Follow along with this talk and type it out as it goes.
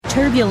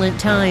Turbulent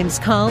times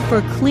call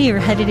for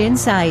clear-headed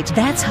insight.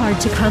 That's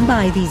hard to come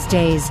by these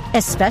days,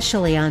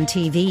 especially on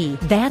TV.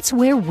 That's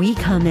where we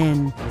come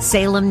in.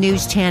 Salem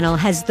News Channel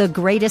has the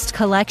greatest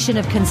collection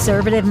of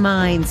conservative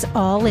minds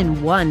all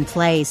in one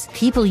place.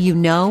 People you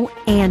know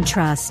and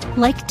trust,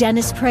 like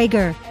Dennis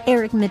Prager,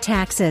 Eric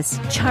Metaxas,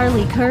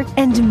 Charlie Kirk,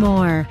 and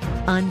more.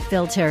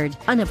 Unfiltered,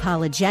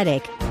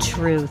 unapologetic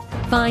truth.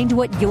 Find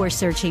what you're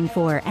searching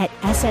for at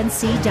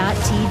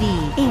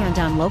snc.tv and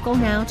on Local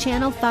Now,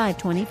 Channel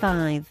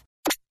 525.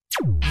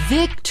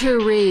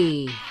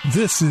 Victory!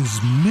 This is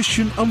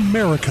Mission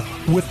America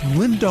with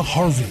Linda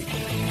Harvey.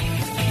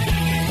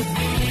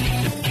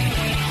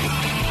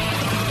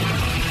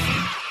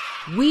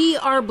 We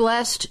are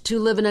blessed to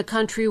live in a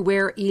country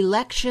where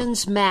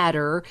elections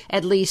matter,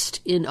 at least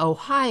in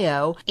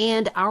Ohio,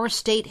 and our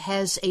state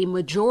has a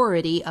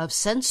majority of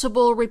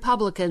sensible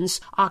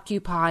Republicans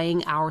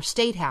occupying our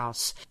state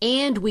house.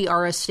 And we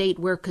are a state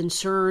where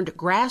concerned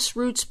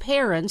grassroots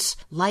parents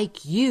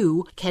like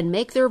you can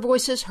make their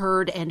voices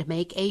heard and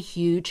make a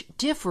huge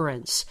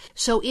difference.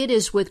 So it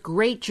is with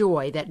great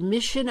joy that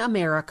Mission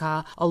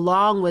America,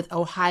 along with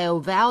Ohio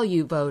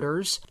Value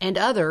voters and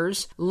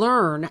others,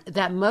 learn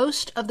that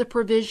most of the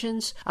provisions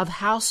of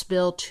House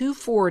Bill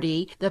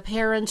 240, the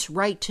Parents'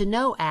 Right to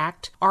Know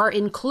Act, are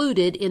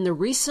included in the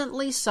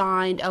recently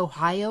signed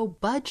Ohio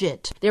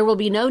budget. There will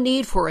be no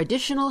need for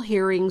additional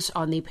hearings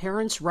on the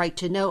Parents' Right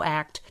to Know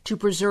Act to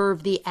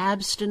preserve the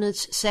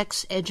abstinence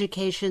sex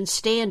education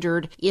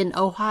standard in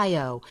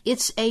Ohio.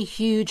 It's a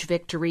huge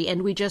victory,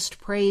 and we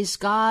just praise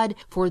God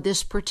for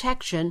this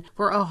protection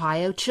for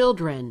Ohio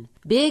children.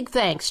 Big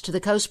thanks to the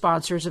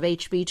co-sponsors of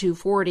HB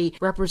 240,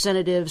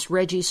 Representatives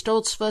Reggie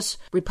Stoltzfus,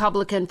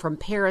 Republican from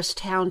Paris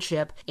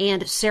Township,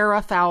 and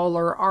Sarah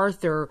Fowler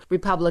Arthur,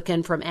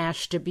 Republican from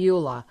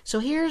Ashtabula. So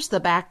here's the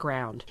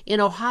background. In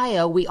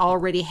Ohio, we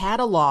already had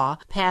a law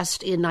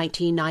passed in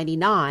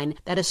 1999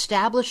 that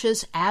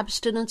establishes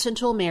abstinence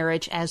until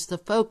marriage as the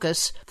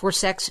focus for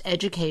sex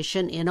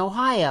education in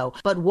Ohio.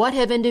 But what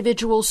have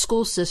individual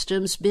school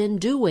systems been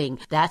doing?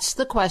 That's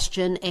the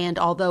question, and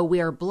although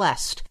we are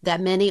blessed that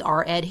many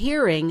are adhering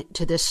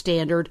to this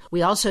standard,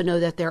 we also know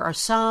that there are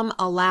some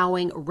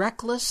allowing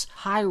reckless,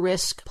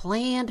 high-risk,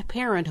 Planned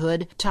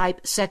Parenthood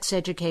type sex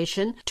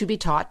education to be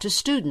taught to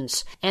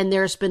students, and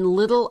there's been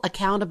little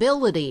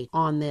accountability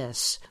on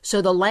this.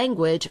 So the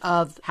language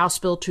of House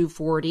Bill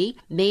 240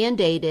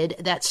 mandated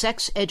that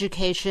sex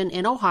education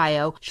in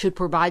Ohio should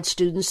provide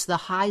students the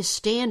high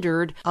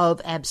standard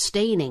of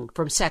abstaining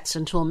from sex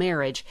until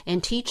marriage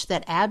and teach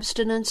that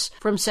abstinence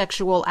from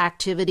sexual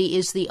activity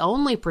is the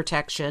only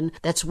protection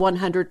that's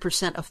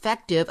 100% effective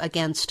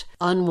against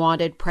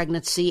unwanted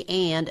pregnancy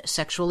and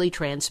sexually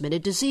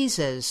transmitted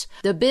diseases.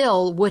 The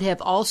bill would have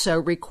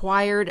also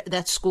required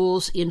that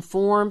schools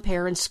inform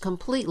parents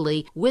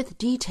completely with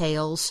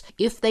details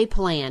if they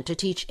plan to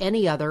teach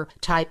any other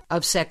type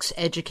of sex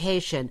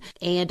education.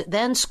 And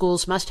then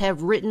schools must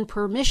have written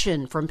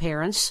permission from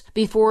parents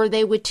before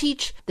they would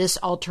teach this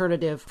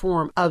alternative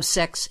form of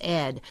sex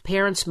ed.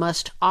 Parents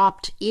must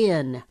opt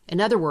in.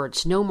 In other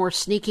words, no more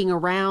sneaking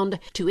around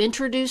to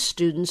introduce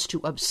students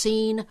to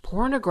obscene,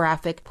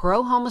 pornographic,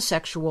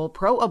 pro-homosexual,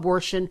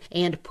 pro-abortion,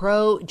 and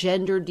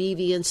pro-gender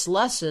deviance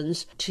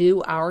lessons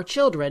to our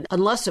children,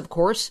 unless, of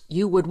course,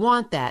 you would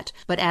want that.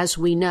 But as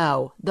we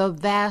know, the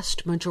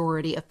vast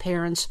majority of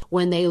parents,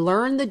 when they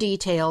learn the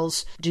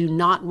details, do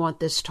not want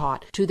this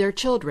taught to their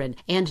children.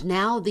 And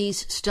now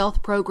these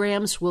stealth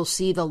programs will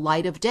see the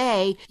light of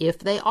day if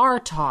they are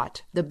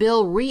taught. The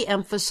bill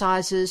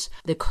re-emphasizes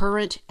the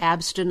current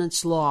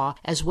abstinence law,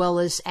 as well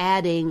as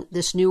adding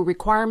this new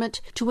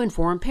requirement to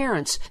inform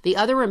parents. The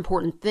other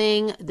important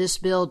thing this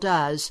bill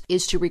does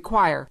is to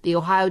require the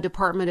Ohio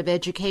Department of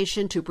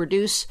Education to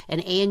produce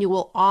an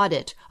annual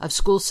audit of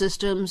school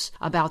systems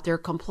about their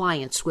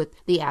compliance with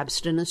the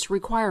abstinence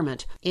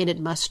requirement, and it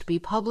must be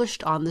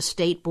published on the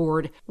state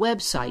board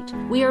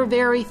website. We are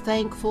very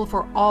thankful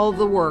for all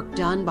the work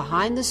done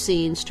behind the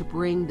scenes to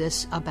bring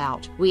this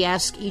about. We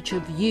ask each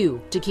of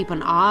you to keep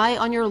an eye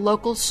on your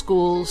local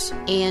schools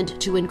and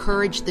to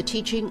encourage the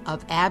teaching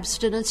of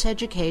abstinence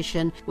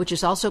education, which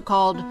is also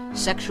called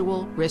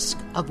sexual risk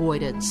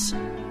avoidance.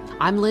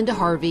 I'm Linda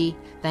Harvey.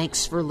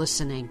 Thanks for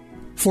listening.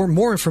 For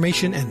more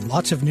information and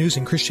lots of news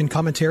and Christian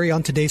commentary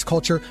on today's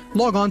culture,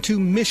 log on to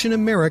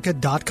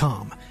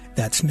missionamerica.com.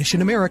 That's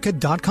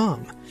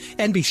missionamerica.com.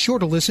 And be sure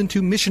to listen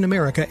to Mission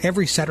America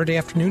every Saturday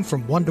afternoon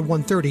from 1 to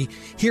 1:30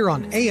 here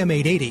on AM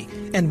 880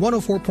 and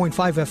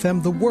 104.5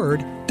 FM The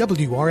Word,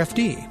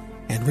 WRFD.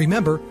 And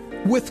remember,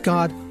 with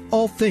God,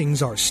 all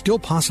things are still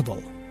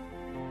possible.